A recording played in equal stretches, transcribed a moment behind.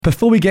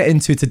Before we get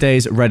into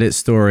today's Reddit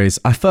stories,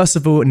 I first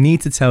of all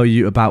need to tell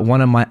you about one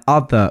of my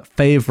other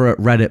favorite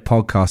Reddit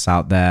podcasts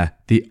out there,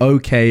 the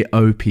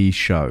OKOP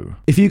Show.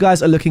 If you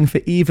guys are looking for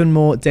even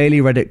more daily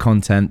Reddit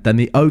content, then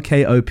the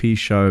OKOP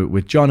Show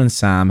with John and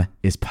Sam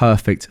is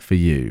perfect for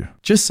you.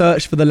 Just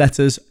search for the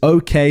letters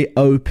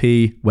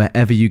OKOP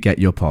wherever you get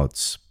your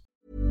pods.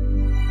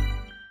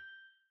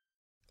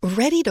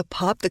 Ready to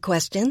pop the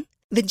question?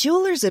 The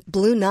jewelers at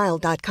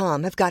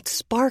BlueNile.com have got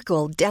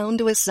sparkle down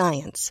to a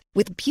science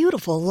with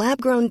beautiful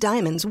lab-grown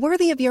diamonds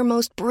worthy of your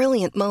most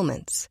brilliant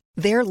moments.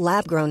 Their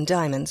lab-grown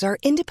diamonds are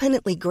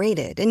independently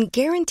graded and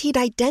guaranteed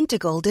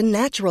identical to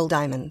natural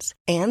diamonds,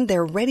 and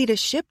they're ready to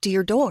ship to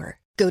your door.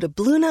 Go to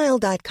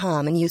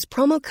BlueNile.com and use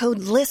promo code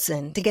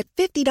LISTEN to get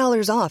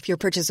 $50 off your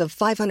purchase of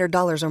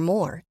 $500 or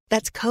more.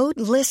 That's code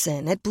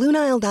LISTEN at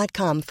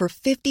BlueNile.com for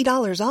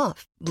 $50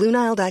 off.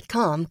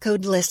 BlueNile.com,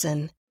 code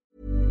LISTEN.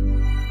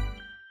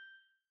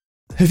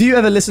 Have you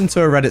ever listened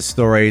to a Reddit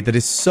story that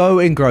is so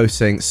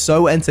engrossing,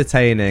 so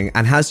entertaining,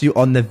 and has you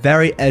on the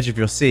very edge of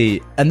your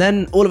seat, and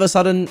then all of a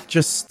sudden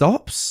just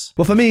stops?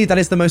 Well, for me, that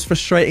is the most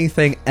frustrating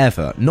thing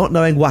ever, not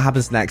knowing what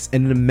happens next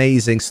in an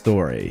amazing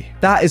story.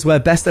 That is where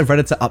Best of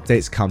Redditor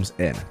Updates comes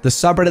in, the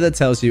subreddit that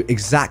tells you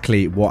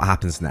exactly what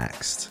happens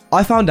next.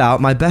 I found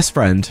out my best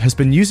friend has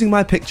been using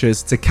my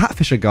pictures to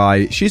catfish a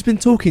guy she's been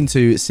talking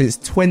to since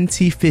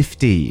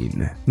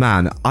 2015.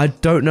 Man, I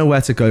don't know where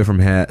to go from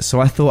here,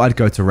 so I thought I'd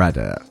go to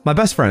Reddit. My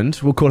best friend,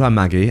 we'll call her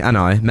Maggie, and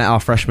I met our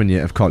freshman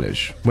year of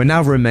college. We're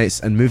now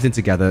roommates and moved in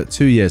together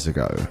 2 years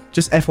ago.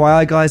 Just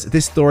FYI guys,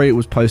 this story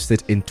was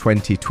posted in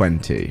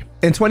 2020.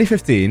 In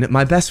 2015,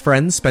 my best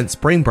friend spent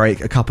spring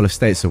break a couple of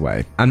states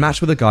away and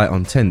matched with a guy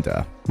on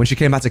Tinder. When she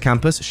came back to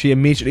campus, she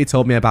immediately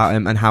told me about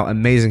him and how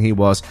amazing he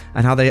was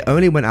and how they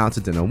only went out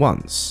to dinner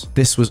once.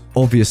 This was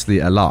obviously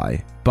a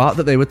lie, but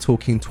that they were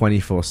talking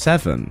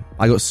 24/7.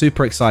 I got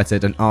super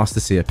excited and asked to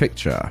see a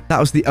picture.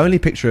 That was the only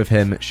picture of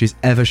him she's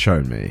ever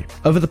shown me.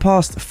 Over the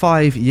past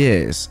 5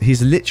 years,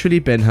 he's literally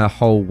been her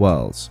whole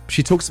world.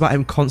 She talks about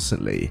him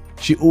constantly.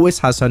 She always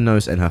has her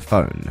nose in her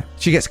phone.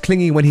 She gets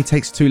clingy when he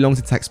takes too long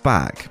to text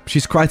back.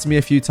 She's cried to me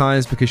a few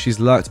times because she's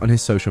lurked on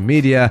his social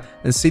media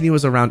and seen he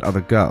was around other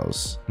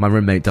girls. My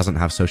roommate doesn't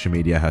have social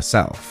media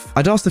herself.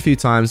 I'd asked a few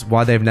times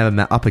why they've never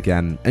met up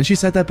again, and she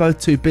said they're both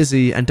too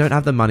busy and don't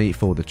have the money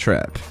for the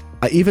trip.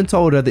 I even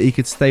told her that he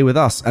could stay with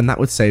us and that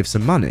would save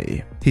some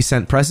money. He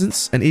sent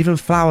presents and even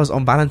flowers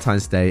on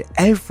Valentine's Day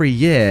every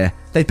year.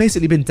 They've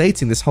basically been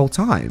dating this whole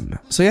time.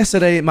 So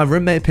yesterday, my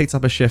roommate picked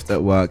up a shift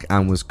at work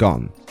and was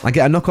gone. I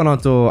get a knock on our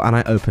door and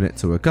I open it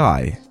to a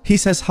guy. He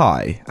says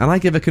hi, and I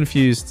give a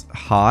confused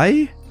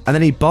hi? And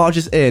then he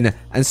barges in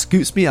and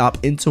scoots me up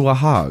into a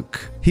hug.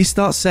 He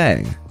starts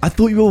saying, "I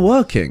thought you were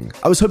working.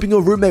 I was hoping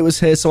your roommate was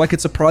here so I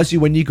could surprise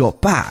you when you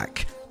got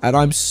back." And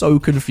I'm so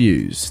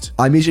confused.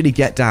 I immediately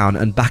get down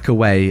and back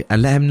away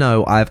and let him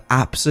know I have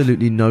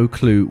absolutely no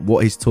clue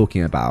what he's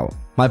talking about.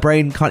 My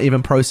brain can't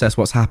even process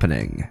what's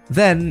happening.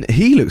 Then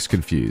he looks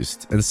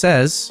confused and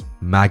says,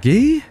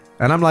 "Maggie?"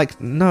 And I'm like,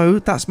 "No,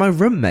 that's my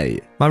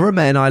roommate." My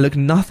roommate and I look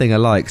nothing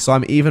alike, so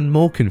I'm even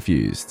more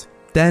confused.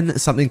 Then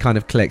something kind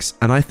of clicks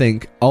and I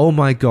think, oh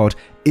my god,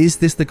 is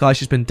this the guy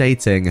she's been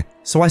dating?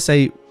 So I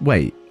say,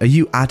 "Wait, are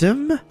you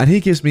Adam?" And he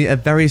gives me a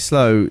very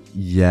slow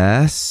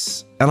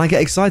yes. And I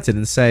get excited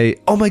and say,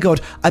 "Oh my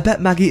god, I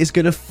bet Maggie is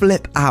gonna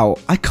flip out.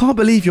 I can't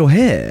believe you're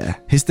here."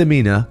 His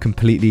demeanor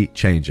completely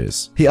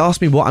changes. He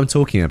asks me what I'm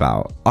talking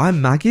about. "I'm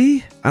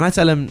Maggie?" And I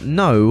tell him,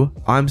 "No,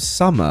 I'm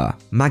Summer,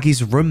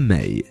 Maggie's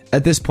roommate."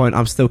 At this point,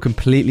 I'm still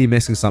completely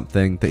missing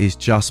something that he's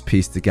just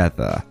pieced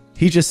together.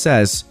 He just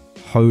says,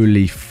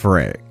 "Holy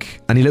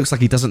frick." And he looks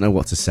like he doesn't know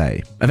what to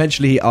say.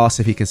 Eventually he asks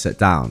if he can sit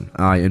down.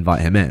 I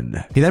invite him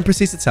in. He then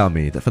proceeds to tell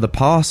me that for the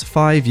past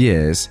 5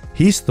 years,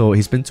 he's thought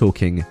he's been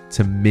talking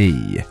to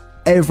me.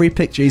 Every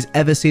picture he's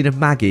ever seen of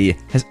Maggie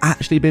has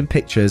actually been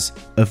pictures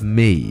of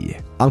me.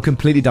 I'm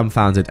completely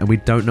dumbfounded and we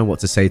don't know what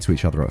to say to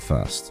each other at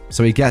first.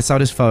 So he gets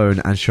out his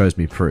phone and shows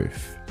me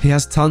proof. He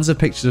has tons of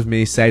pictures of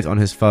me saved on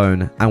his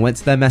phone and went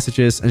to their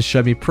messages and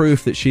showed me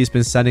proof that she's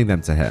been sending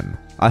them to him.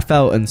 I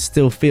felt and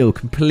still feel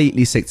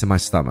completely sick to my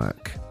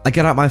stomach. I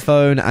get out my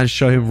phone and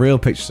show him real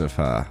pictures of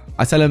her.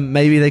 I tell him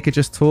maybe they could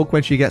just talk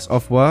when she gets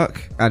off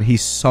work, and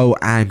he's so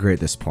angry at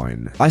this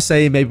point. I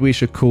say maybe we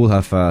should call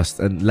her first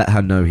and let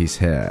her know he's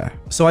here.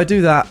 So I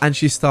do that and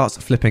she starts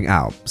flipping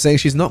out, saying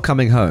she's not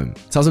coming home,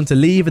 tells him to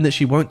leave and that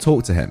she won't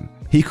talk to him.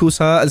 He calls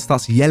her and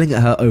starts yelling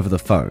at her over the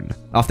phone.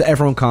 After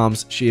everyone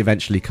calms, she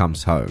eventually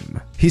comes home.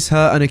 He's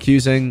hurt and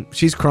accusing,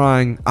 she's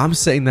crying, I'm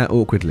sitting there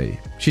awkwardly.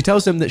 She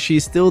tells him that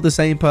she's still the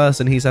same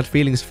person he's had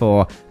feelings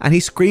for, and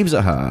he screams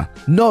at her,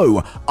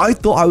 "No, I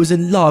thought I was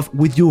in love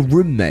with your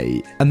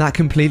roommate." And that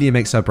completely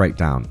makes her break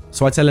down.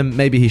 So I tell him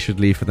maybe he should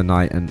leave for the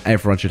night and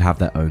everyone should have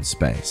their own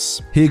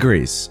space. He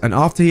agrees, and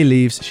after he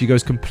leaves, she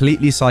goes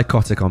completely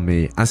psychotic on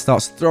me and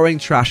starts throwing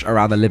trash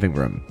around the living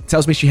room.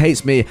 Tells me she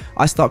hates me,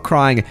 I start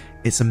crying.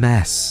 It's a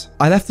mess.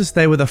 I left to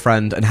stay with a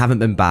friend and haven't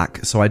been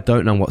back, so I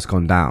don't know what's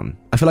gone down.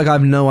 I feel like I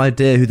have no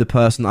idea who the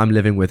person I'm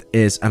living with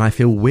is, and I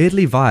feel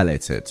weirdly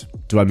violated.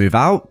 Do I move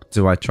out?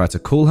 Do I try to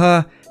call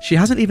her? she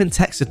hasn't even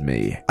texted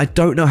me. I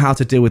don't know how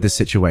to deal with this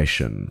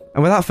situation.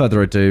 And without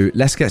further ado,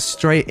 let's get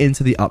straight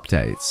into the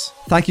updates.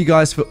 Thank you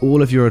guys for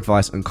all of your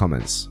advice and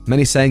comments.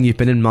 Many saying you've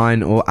been in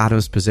mine or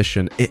Adam's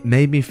position. It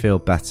made me feel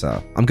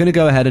better. I'm going to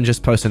go ahead and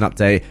just post an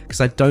update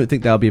because I don't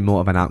think there'll be more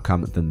of an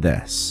outcome than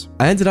this.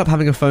 I ended up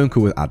having a phone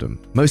call with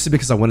Adam, mostly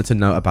because I wanted to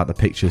know about the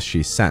pictures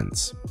she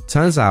sent.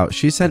 Turns out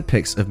she sent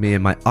pics of me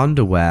in my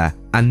underwear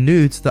and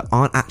nudes that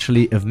aren't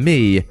actually of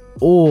me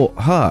or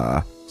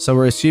her. So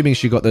we're assuming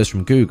she got those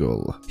from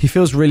Google. He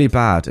feels really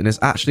bad and is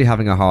actually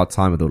having a hard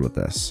time with all of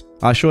this.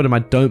 I assured him I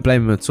don't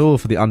blame him at all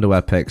for the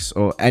underwear pics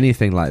or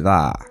anything like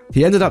that.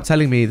 He ended up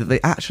telling me that they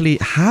actually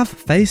have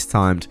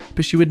FaceTimed,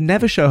 but she would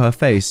never show her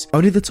face,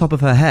 only the top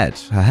of her head,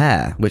 her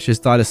hair, which is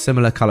dyed a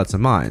similar colour to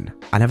mine.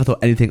 I never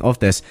thought anything of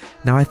this.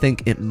 Now I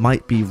think it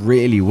might be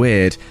really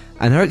weird.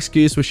 And her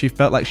excuse was she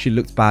felt like she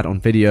looked bad on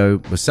video,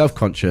 was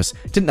self-conscious,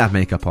 didn't have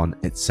makeup on,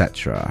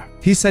 etc.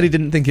 He said he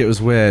didn't think it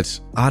was weird.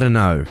 I don't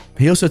know.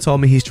 He also told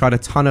me he's tried a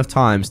ton of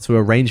times to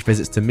arrange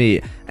visits to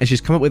meet, and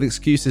she's come up with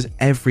excuses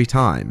every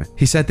time.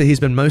 He said that he's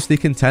been mostly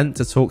content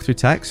to talk through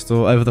text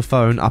or over the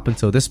phone up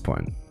until this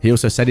point. He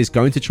also said he's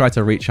going to try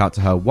to reach out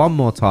to her one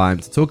more time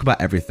to talk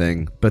about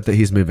everything, but that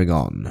he's moving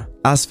on.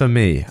 As for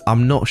me,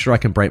 I'm not sure I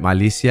can break my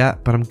lease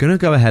yet, but I'm gonna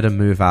go ahead and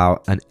move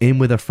out and in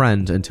with a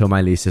friend until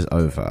my lease is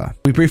over.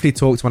 We briefly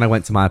talked when I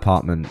went to my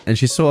apartment, and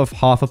she sort of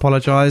half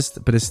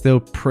apologized, but is still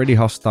pretty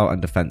hostile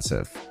and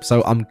defensive,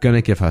 so I'm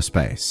gonna give her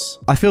space.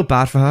 I feel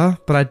bad for her,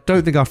 but I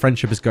don't think our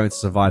friendship is going to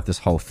survive this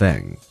whole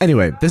thing.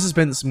 Anyway, this has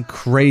been some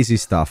crazy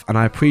stuff, and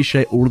I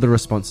appreciate all of the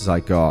responses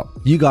I got.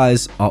 You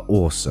guys are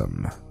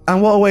awesome.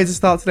 And what a way to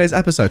start today's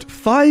episode.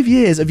 5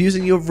 years of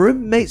using your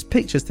roommate's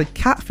pictures to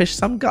catfish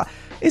some guy.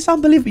 It's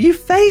unbelievable. You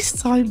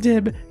FaceTimed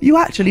him. You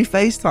actually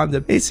FaceTimed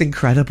him. It's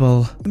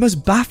incredible. The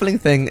most baffling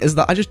thing is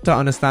that I just don't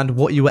understand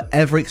what you were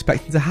ever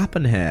expecting to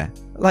happen here.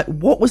 Like,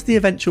 what was the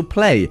eventual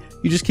play?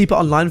 You just keep it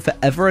online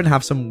forever and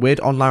have some weird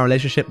online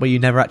relationship where you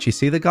never actually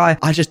see the guy?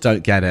 I just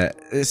don't get it.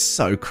 It's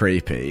so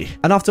creepy.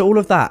 And after all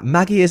of that,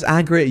 Maggie is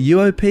angry at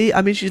you, OP?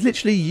 I mean, she's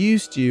literally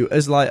used you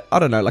as like, I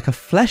don't know, like a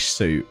flesh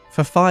suit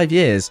for 5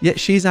 years, yet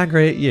she's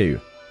angry at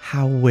you.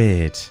 How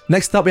weird.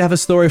 Next up, we have a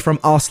story from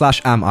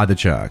r/Am I the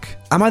Jerk.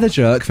 Am I the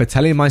jerk for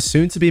telling my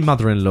soon-to-be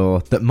mother-in-law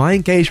that my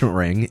engagement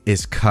ring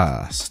is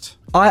cursed?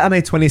 I am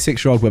a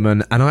 26-year-old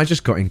woman and I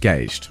just got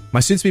engaged. My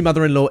soon-to-be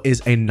mother-in-law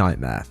is a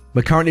nightmare.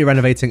 We're currently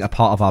renovating a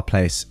part of our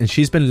place and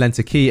she's been lent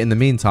a key in the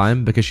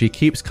meantime because she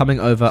keeps coming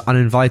over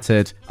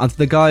uninvited under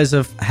the guise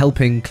of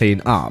helping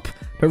clean up.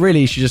 But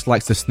really, she just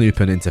likes to snoop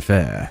and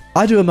interfere.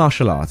 I do a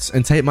martial arts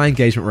and take my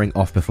engagement ring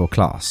off before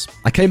class.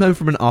 I came home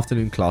from an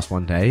afternoon class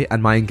one day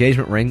and my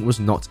engagement ring was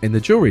not in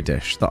the jewelry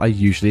dish that I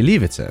usually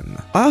leave it in.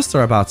 I asked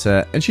her about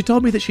it and she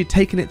told me that she'd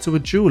taken it to a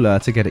jeweler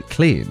to get it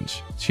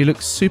cleaned. She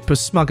looked super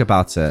smug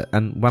about it,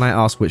 and when I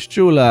asked which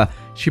jeweler,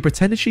 she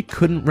pretended she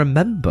couldn't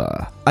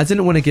remember. I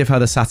didn't want to give her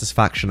the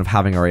satisfaction of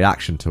having a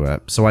reaction to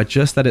it, so I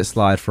just let it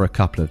slide for a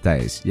couple of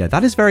days. Yeah,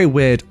 that is very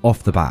weird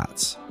off the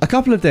bat. A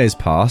couple of days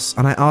pass,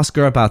 and I ask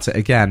her about it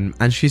again,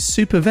 and she's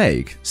super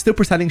vague, still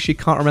pretending she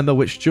can't remember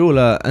which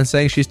jeweler and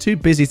saying she's too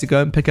busy to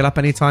go and pick it up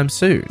anytime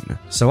soon.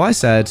 So I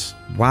said,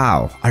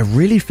 wow, I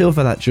really feel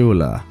for that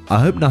jeweler. I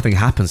hope nothing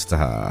happens to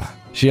her.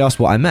 She asked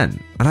what I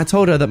meant, and I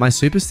told her that my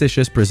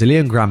superstitious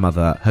Brazilian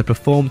grandmother had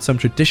performed some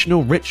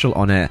traditional ritual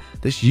on it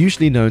that's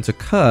usually known to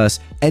curse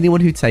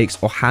anyone who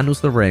takes or handles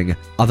the ring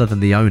other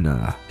than the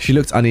owner. She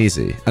looked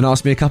uneasy and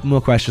asked me a couple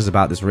more questions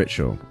about this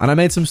ritual, and I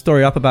made some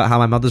story up about how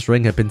my mother's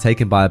ring had been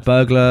taken by a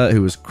burglar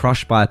who was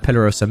crushed by a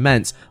pillar of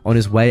cement on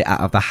his way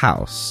out of the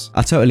house.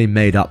 I totally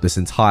made up this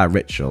entire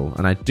ritual,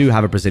 and I do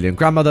have a Brazilian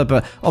grandmother,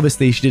 but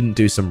obviously she didn't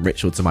do some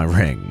ritual to my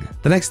ring.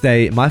 The next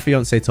day, my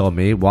fiance told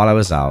me while I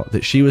was out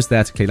that she was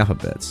there to clean up a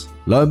bit.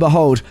 Lo and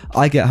behold,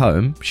 I get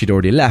home, she'd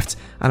already left,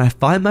 and I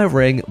find my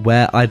ring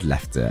where I'd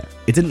left it.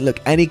 It didn't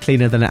look any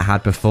cleaner than it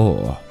had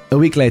before. A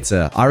week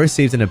later, I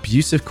received an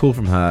abusive call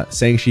from her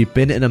saying she'd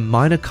been in a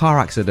minor car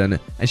accident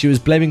and she was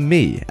blaming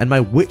me and my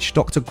witch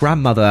doctor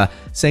grandmother,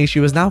 saying she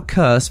was now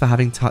cursed for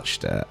having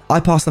touched it. I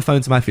passed the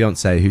phone to my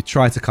fiance, who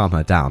tried to calm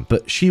her down,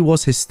 but she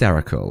was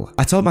hysterical.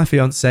 I told my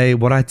fiance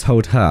what I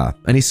told her,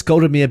 and he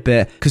scolded me a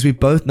bit because we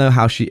both know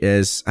how she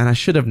is, and I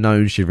should have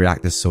known she'd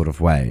react this sort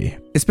of way.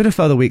 It's been a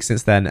further week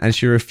since then, and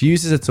she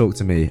refuses to talk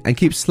to me and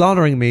keeps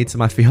slandering me to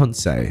my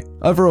fiance.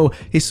 Overall,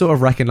 he sort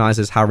of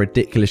recognizes how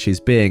ridiculous she's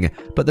being,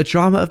 but the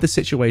drama of the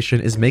situation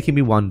is making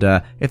me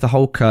wonder if the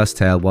whole curse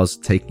tale was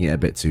taking it a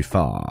bit too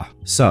far.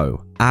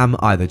 So, am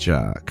I the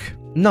jerk?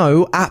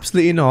 No,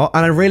 absolutely not,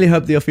 and I really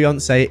hope that your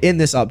fiance in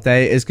this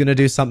update is going to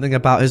do something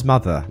about his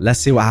mother. Let's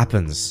see what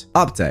happens.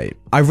 Update.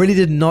 I really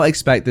did not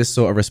expect this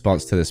sort of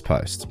response to this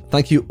post.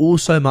 Thank you all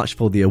so much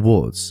for the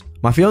awards.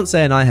 My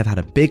fiance and I have had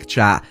a big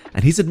chat,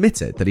 and he's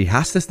admitted that he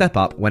has to step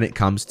up when it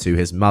comes to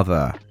his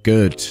mother.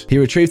 Good. He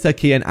retrieved her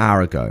key an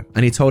hour ago,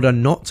 and he told her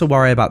not to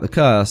worry about the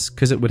curse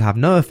because it would have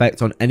no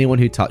effect on anyone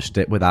who touched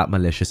it without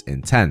malicious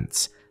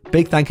intent.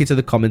 Big thank you to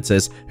the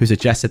commenters who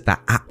suggested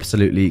that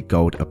absolutely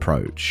gold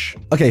approach.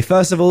 Okay,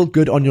 first of all,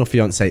 good on your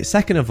fiance.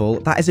 Second of all,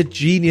 that is a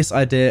genius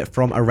idea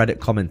from a Reddit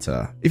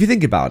commenter. If you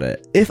think about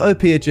it, if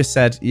OP had just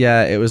said,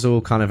 yeah, it was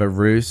all kind of a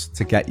ruse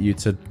to get you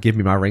to give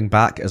me my ring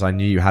back as I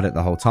knew you had it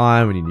the whole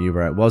time and you knew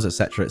where it was,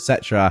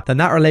 etc., then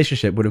that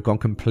relationship would have gone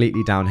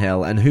completely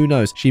downhill, and who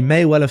knows, she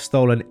may well have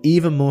stolen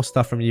even more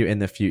stuff from you in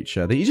the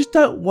future that you just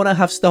don't want to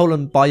have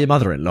stolen by your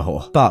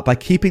mother-in-law. But by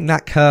keeping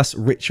that curse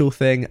ritual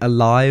thing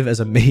alive as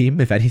a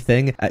meme, if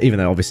anything, even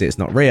though obviously it's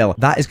not real,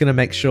 that is going to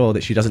make sure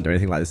that she doesn't do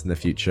anything like this in the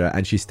future,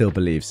 and she still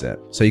believes it.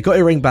 So you got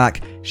your ring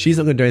back, she's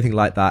not going to do anything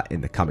like that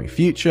in the coming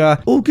future.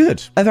 All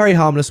good. A very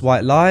harmless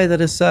white lie that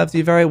has served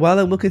you very well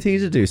and will continue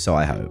to do so,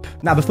 I hope.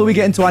 Now, before we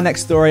get into our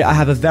next story, I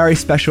have a very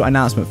special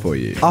announcement for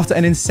you. After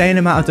an insane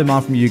amount of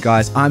demand from you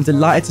guys, I'm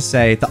delighted to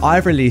say that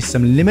I've released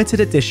some limited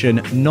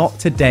edition Not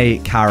Today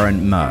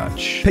Karen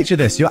merch. Picture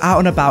this, you're out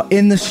and about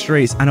in the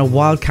streets and a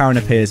wild Karen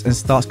appears and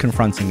starts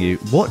confronting you.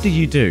 What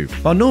do?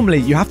 Well, normally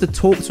you have to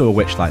talk to a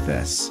witch like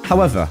this.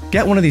 However,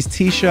 get one of these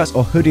t-shirts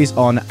or hoodies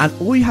on and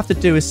all you have to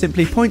do is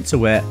simply point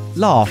to it,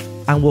 laugh,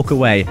 and walk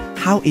away.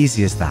 How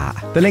easy is that?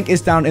 The link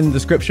is down in the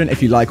description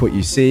if you like what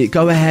you see.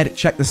 Go ahead,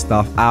 check the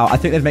stuff out. I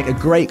think they'd make a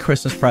great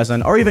Christmas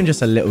present or even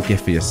just a little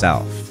gift for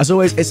yourself. As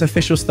always, it's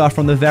official stuff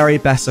from the very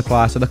best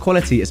supplier, so the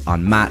quality is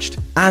unmatched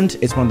and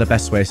it's one of the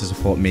best ways to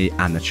support me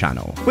and the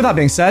channel. With that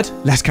being said,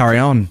 let's carry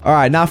on. All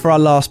right, now for our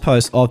last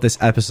post of this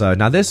episode.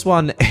 Now this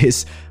one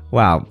is,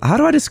 wow, how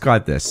do I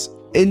describe this?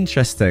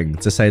 Interesting,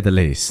 to say the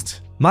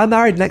least. My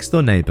married next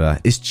door neighbor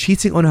is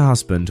cheating on her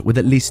husband with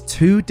at least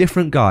 2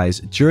 different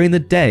guys during the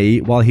day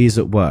while he's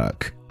at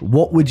work.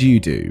 What would you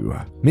do?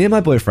 Me and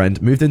my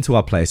boyfriend moved into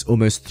our place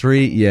almost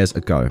 3 years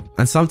ago,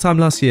 and sometime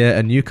last year,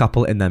 a new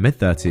couple in their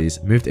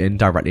mid-30s moved in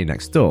directly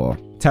next door.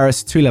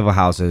 Terrace 2-level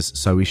houses,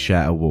 so we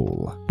share a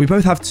wall. We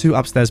both have 2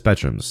 upstairs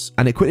bedrooms,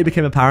 and it quickly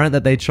became apparent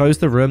that they chose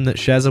the room that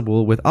shares a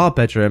wall with our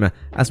bedroom,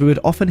 as we would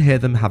often hear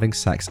them having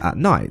sex at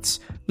night.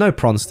 No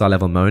prawn-star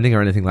level moaning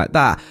or anything like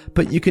that,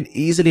 but you can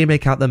easily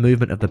make out the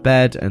movement of the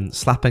bed and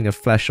slapping of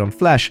flesh on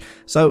flesh,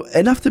 so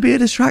enough to be a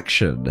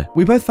distraction.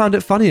 We both found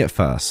it funny at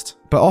first,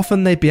 but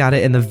often they'd be at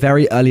it in the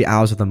very early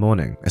hours of the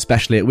morning,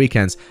 especially at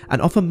weekends,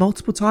 and often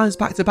multiple times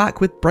back to back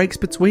with breaks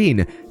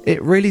between.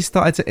 It really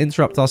started to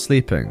interrupt our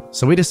sleeping,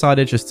 so we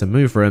decided just to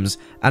move rooms,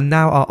 and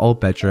now our old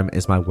bedroom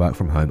is my work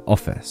from home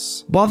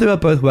office. While they were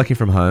both working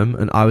from home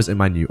and I was in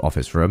my new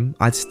office room,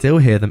 I'd still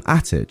hear them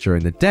at it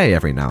during the day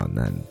every now and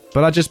then.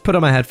 But I just put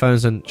on my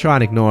headphones and try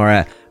and ignore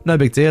it. No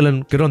big deal,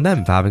 and good on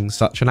them for having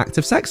such an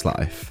active sex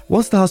life.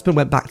 Once the husband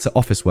went back to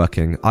office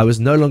working, I was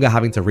no longer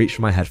having to reach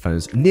for my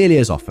headphones nearly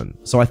as often,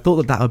 so I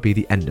thought that would be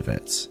the end of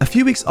it. A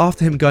few weeks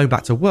after him going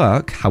back to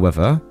work,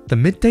 however, the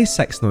midday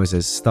sex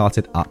noises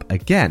started up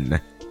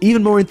again.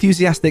 Even more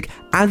enthusiastic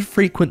and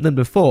frequent than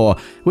before,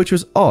 which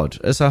was odd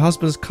as her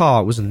husband's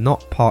car was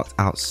not parked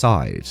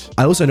outside.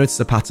 I also noticed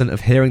a pattern of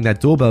hearing their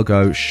doorbell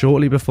go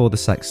shortly before the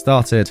sex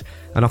started,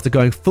 and after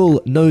going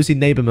full nosy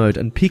neighbor mode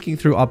and peeking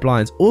through our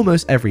blinds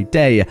almost every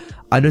day,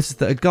 I noticed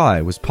that a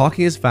guy was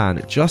parking his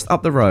van just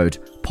up the road,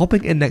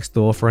 popping in next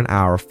door for an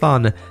hour of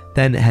fun,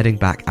 then heading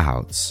back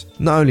out.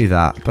 Not only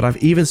that, but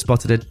I've even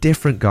spotted a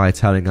different guy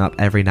turning up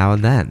every now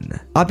and then.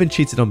 I've been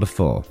cheated on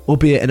before,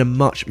 albeit in a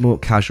much more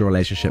casual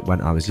relationship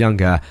when I was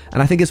younger,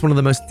 and I think it's one of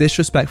the most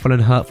disrespectful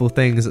and hurtful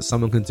things that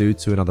someone can do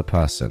to another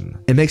person.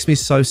 It makes me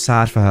so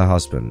sad for her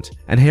husband,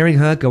 and hearing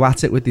her go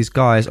at it with these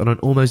guys on an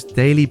almost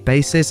daily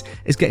basis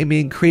is getting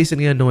me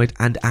increasingly annoyed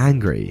and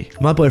angry.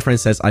 My boyfriend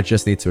says I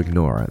just need to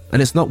ignore it,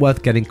 and it's not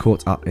worth getting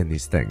caught up in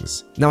these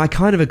things. Now I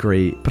kind of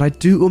agree, but I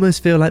do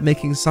almost feel like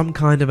making some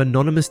kind of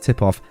anonymous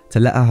tip-off to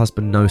let her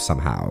husband know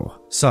somehow.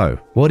 So,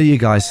 what do you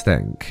guys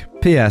think?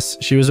 P.S.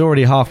 She was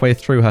already halfway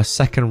through her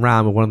second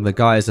round with one of the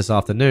guys this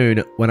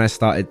afternoon when I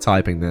started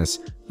typing this.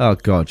 Oh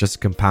god, just to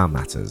compound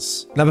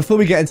matters. Now before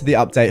we get into the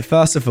update,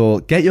 first of all,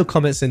 get your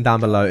comments in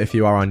down below if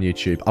you are on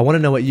YouTube. I want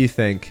to know what you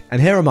think,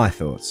 and here are my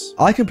thoughts.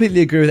 I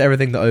completely agree with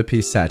everything that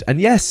OP said, and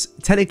yes,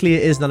 technically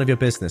it is none of your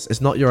business.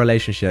 It's not your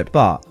relationship,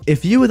 but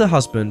if you were the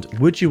husband,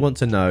 would you want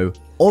to know?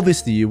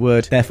 Obviously you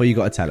would, therefore you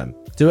got to tell him.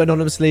 Do it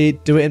anonymously,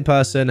 do it in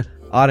person.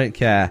 I don't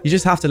care. You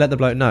just have to let the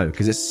bloke know,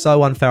 because it's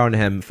so unfair on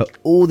him for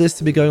all this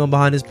to be going on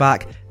behind his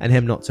back and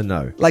him not to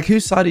know. Like,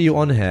 whose side are you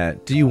on here?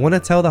 Do you want to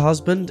tell the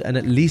husband and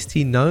at least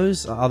he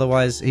knows?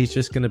 Otherwise, he's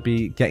just going to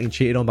be getting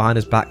cheated on behind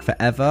his back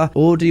forever?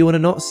 Or do you want to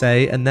not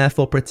say and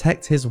therefore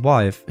protect his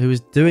wife who is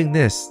doing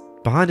this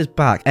behind his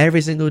back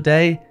every single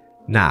day?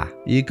 Nah,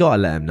 you got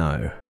to let him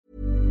know.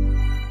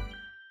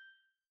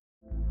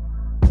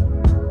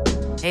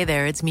 Hey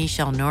there, it's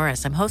Michelle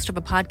Norris. I'm host of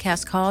a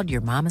podcast called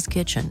Your Mama's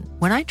Kitchen.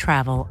 When I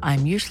travel,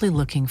 I'm usually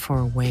looking for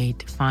a way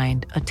to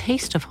find a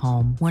taste of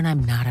home when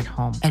I'm not at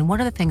home. And one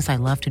of the things I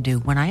love to do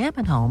when I am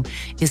at home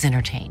is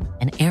entertain.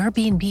 And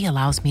Airbnb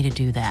allows me to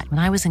do that. When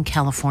I was in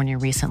California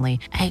recently,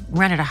 I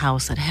rented a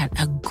house that had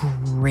a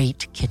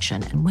great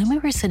kitchen. And when we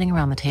were sitting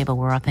around the table,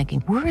 we were all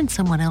thinking, we're in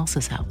someone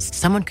else's house.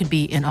 Someone could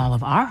be in all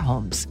of our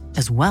homes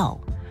as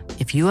well.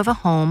 If you have a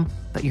home,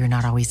 but you're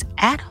not always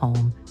at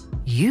home,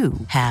 you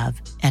have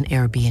an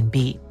Airbnb.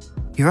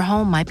 Your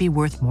home might be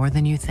worth more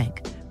than you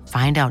think.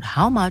 Find out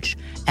how much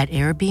at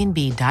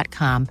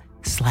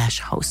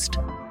airbnb.com/host.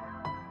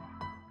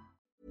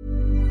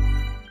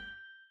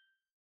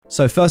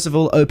 So first of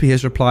all, OP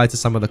has replied to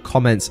some of the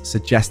comments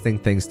suggesting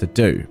things to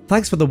do.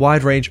 Thanks for the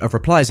wide range of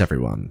replies,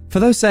 everyone. For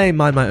those saying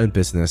mind my own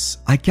business,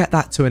 I get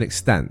that to an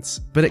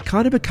extent, but it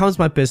kind of becomes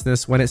my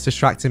business when it's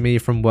distracting me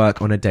from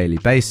work on a daily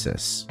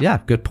basis. Yeah,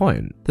 good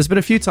point. There's been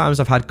a few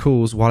times I've had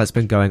calls while it's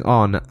been going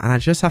on, and I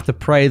just have to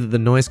pray that the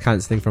noise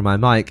cancelling from my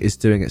mic is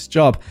doing its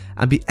job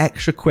and be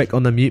extra quick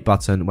on the mute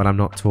button when I'm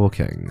not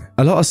talking.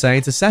 A lot are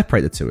saying to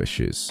separate the two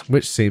issues,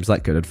 which seems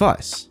like good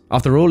advice.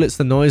 After all, it's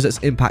the noise that's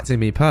impacting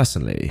me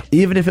personally.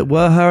 Even if it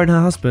were her and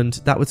her husband,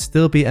 that would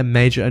still be a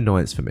major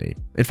annoyance for me.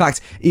 In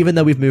fact, even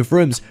though we've moved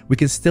rooms, we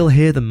can still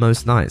hear them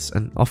most nights,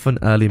 and often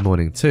early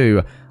morning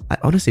too. I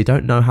honestly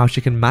don't know how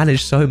she can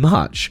manage so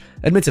much.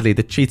 Admittedly,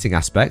 the cheating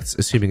aspects,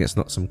 assuming it's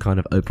not some kind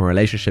of open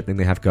relationship thing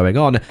they have going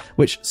on,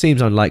 which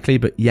seems unlikely,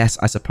 but yes,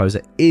 I suppose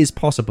it is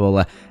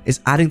possible, is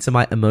adding to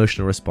my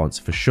emotional response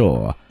for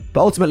sure.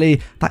 But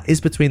ultimately, that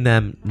is between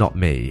them, not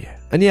me.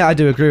 And yeah, I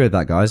do agree with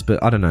that, guys,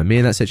 but I don't know, me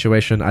in that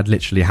situation, I'd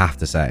literally have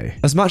to say.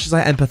 As much as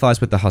I empathise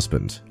with the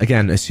husband,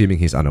 again, assuming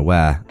he's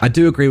unaware, I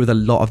do agree with a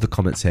lot of the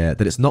comments here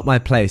that it's not my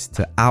place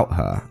to out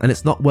her, and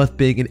it's not worth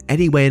being in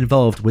any way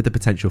involved with the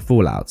potential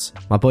fallouts.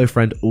 My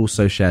boyfriend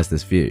also shares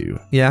this view.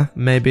 Yeah,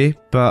 maybe,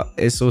 but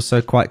it's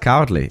also quite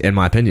cowardly, in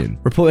my opinion.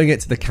 Reporting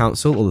it to the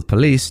council or the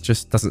police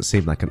just doesn't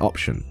seem like an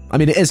option. I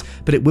mean, it is,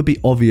 but it would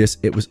be obvious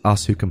it was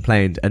us who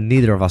complained, and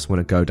neither of us want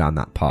to go down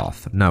that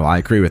path. No, I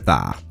agree with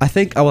that. I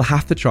think I will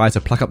have to try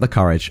to pluck up the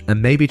courage and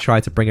maybe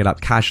try to bring it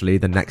up casually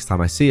the next time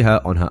I see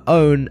her on her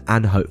own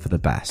and hope for the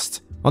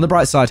best. On the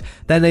bright side,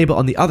 their neighbour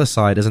on the other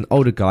side is an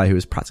older guy who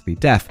is practically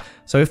deaf,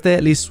 so if they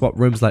at least swap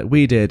rooms like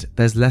we did,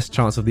 there's less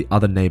chance of the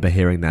other neighbour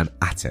hearing them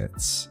at it.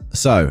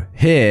 So,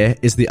 here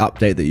is the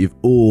update that you've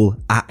all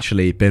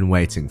actually been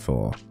waiting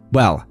for.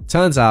 Well,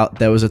 turns out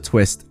there was a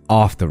twist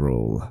after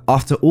all.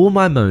 After all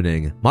my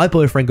moaning, my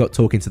boyfriend got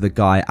talking to the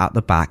guy at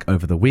the back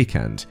over the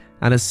weekend,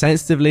 and as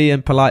sensitively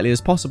and politely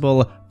as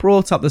possible,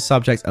 brought up the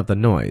subject of the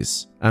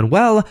noise. And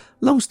well,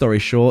 long story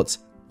short,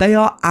 they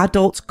are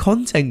adult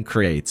content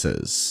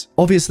creators.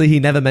 Obviously, he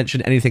never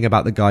mentioned anything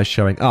about the guys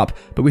showing up,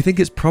 but we think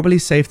it's probably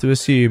safe to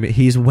assume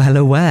he's well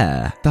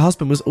aware. The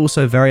husband was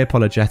also very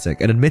apologetic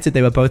and admitted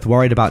they were both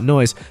worried about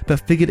noise,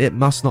 but figured it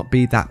must not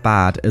be that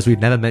bad as we've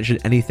never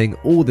mentioned anything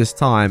all this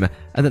time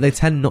and that they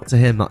tend not to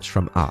hear much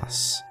from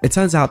us. It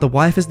turns out the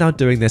wife is now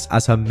doing this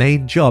as her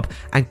main job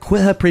and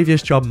quit her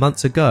previous job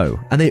months ago,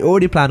 and they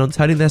already plan on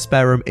turning their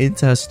spare room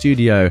into her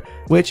studio,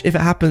 which if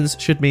it happens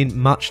should mean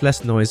much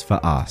less noise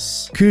for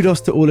us. Kudos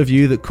to all of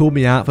you that called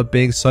me out for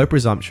being so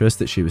presumptuous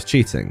that she was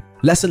cheating.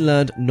 Lesson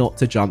learned, not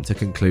to jump to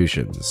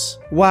conclusions.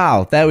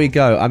 Wow, there we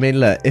go. I mean,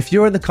 look, if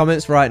you're in the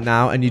comments right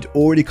now and you'd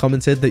already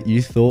commented that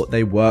you thought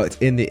they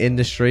worked in the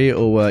industry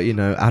or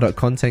were, adult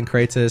content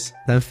creators,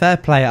 then fair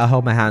play, I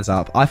hold my hands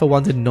up. I, for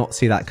one, did not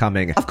see that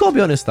coming. I've got to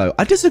be honest though,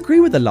 I disagree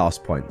with the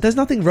last point. There's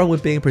nothing wrong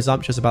with being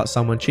presumptuous about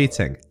someone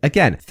cheating.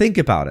 Again, think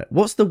about it.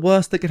 What's the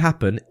worst that could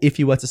happen if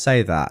you were to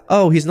say that?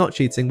 Oh, he's not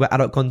cheating, we're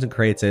adult content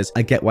creators.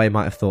 I get why you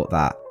might have thought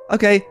that.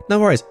 Okay, no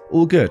worries,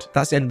 all good.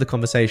 That's the end of the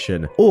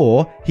conversation.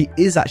 Or he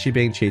is actually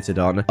being cheated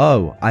on.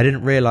 Oh, I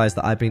didn't realize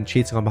that I've been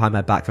cheating on behind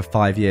my back for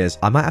 5 years.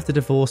 I might have to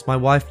divorce my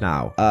wife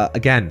now.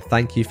 Again,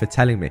 thank you for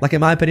telling me. Like,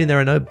 in my opinion, there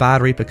are no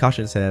bad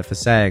repercussions here for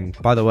saying,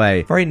 by the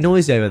way, very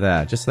noisy over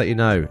there, just to let you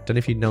know. Don't know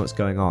if you know what's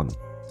going on.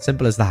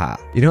 Simple as that.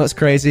 You know what's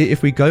crazy?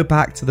 If we go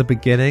back to the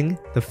beginning,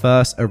 the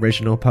first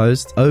original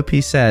post, OP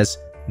says,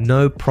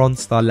 no prawn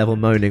star level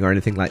moaning or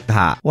anything like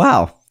that.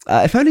 Wow,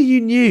 if only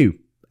you knew.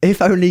 If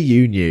only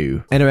you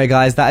knew. Anyway,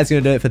 guys, that is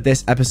going to do it for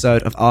this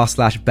episode of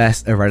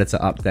r/best of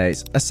Redditor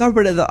updates. A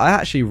subreddit that I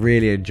actually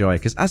really enjoy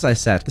because, as I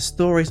said, the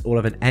story is all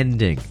of an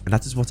ending, and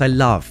that is what I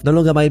love. No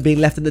longer am I being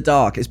left in the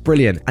dark. It's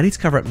brilliant. I need to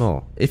cover it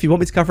more. If you want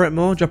me to cover it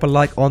more, drop a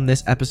like on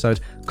this episode,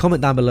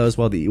 comment down below as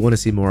well that you want to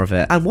see more of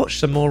it, and watch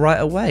some more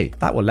right away.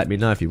 That will let me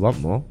know if you want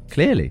more.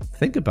 Clearly,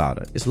 think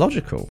about it. It's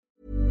logical.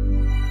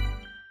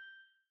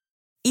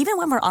 Even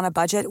when we're on a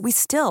budget, we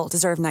still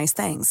deserve nice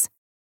things.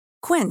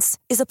 Quince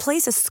is a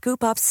place to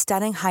scoop up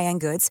stunning high-end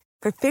goods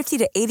for 50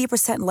 to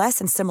 80% less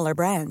than similar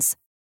brands.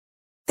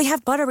 They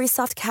have buttery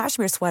soft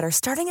cashmere sweaters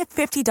starting at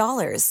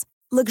 $50,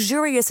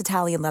 luxurious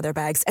Italian leather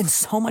bags, and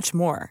so much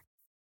more.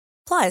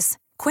 Plus,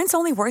 Quince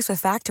only works with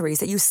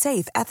factories that use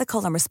safe,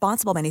 ethical, and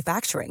responsible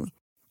manufacturing.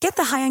 Get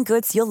the high-end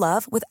goods you'll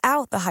love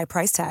without the high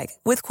price tag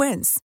with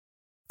Quince.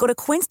 Go to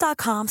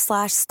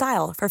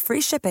quince.com/style for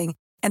free shipping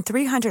and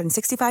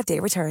 365-day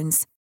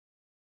returns.